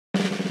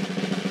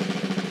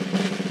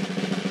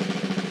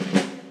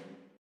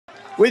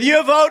With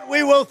your vote,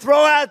 we will throw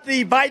out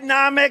the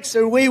Bidenomics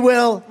and we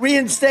will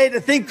reinstate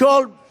a thing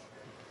called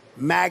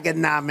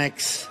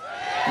Maganomics.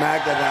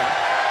 Maganomics.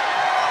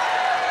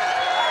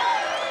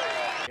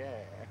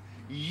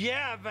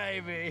 Yeah,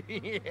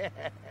 baby. Yeah.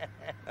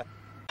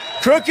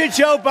 Crooked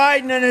Joe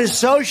Biden and his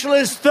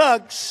socialist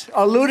thugs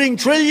are looting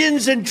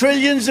trillions and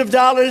trillions of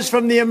dollars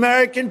from the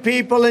American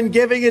people and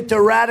giving it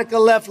to radical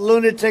left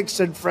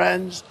lunatics and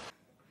friends.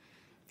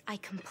 I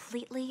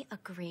completely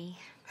agree.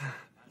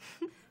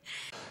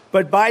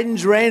 But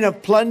Biden's reign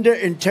of plunder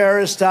and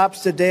terror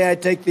stops the day I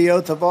take the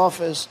oath of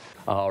office.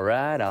 All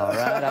right.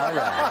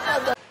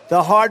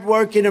 The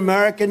hardworking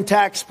American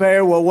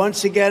taxpayer will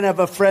once again have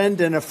a friend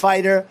and a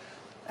fighter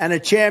and a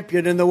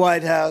champion in the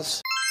White House.